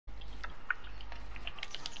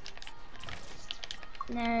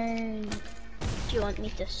Now, do you want me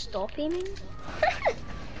to stop aiming?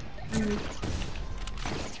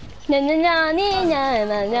 Na na na na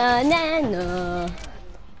na na na na.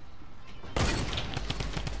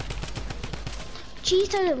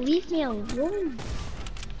 Cheetah, leave me alone.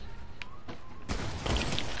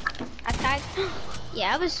 Attack.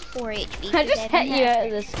 Yeah, I was 4 HP. I just hit you out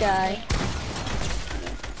of the sky.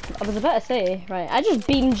 I was about to say, right, I just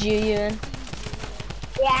beamed you, Ewan.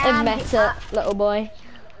 Yeah. Admit it, little boy.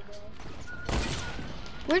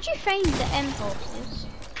 Where'd you find the impulses?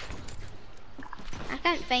 I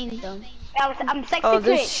can't find them. I'm 63 Oh,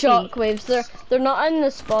 there's HP. shockwaves. They're not in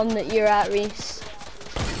the spawn that you're at, Reese.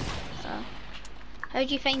 How'd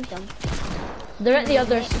you find them? They're at the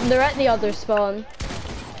other. They're at the other spawn.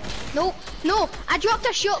 Nope, no, I dropped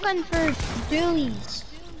a shotgun for bullies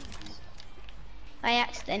by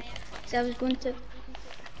accident. So I was going to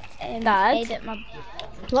Dad? edit my.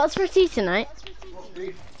 What's for tea tonight?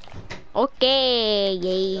 Okay,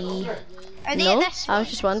 yay. Are they No, at this I one? was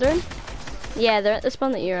just wondering. Yeah, they're at the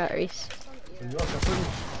spawn that you're at, Reese.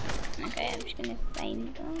 Okay, I'm just gonna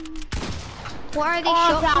find them. What are they?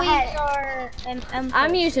 Oh, Shockwaves or impulse?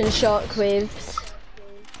 I'm using shockwaves.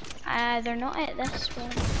 They're not at this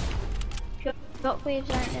one. Shockwaves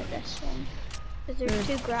aren't at this one. Cause there's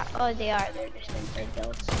two oh, they are. They're just inside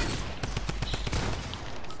builds.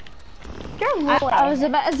 I was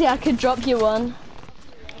about to say I could drop you one.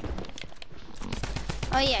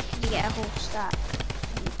 Oh yeah, cause you get a whole stack.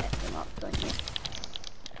 And you pick them up, don't you?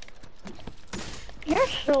 You're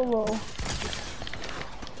so low.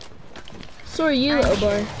 So are you, little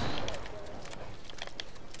boy.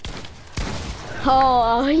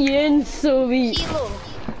 Oh, Ian's so weak. Kilo.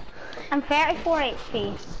 I'm 34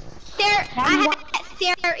 HP. I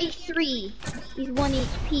had 33. He's 1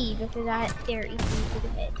 HP because I had 33 to the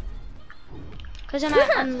head. Because of my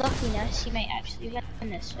unluckiness, he might actually win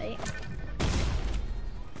this fight.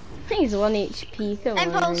 He's 1 HP, come on.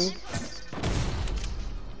 Impulse.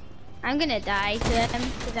 I'm gonna die to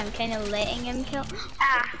him because I'm kind of letting him kill.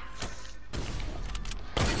 Ah.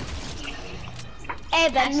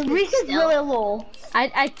 That's Evan, Reese is still- really low.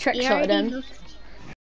 I trick shotted him.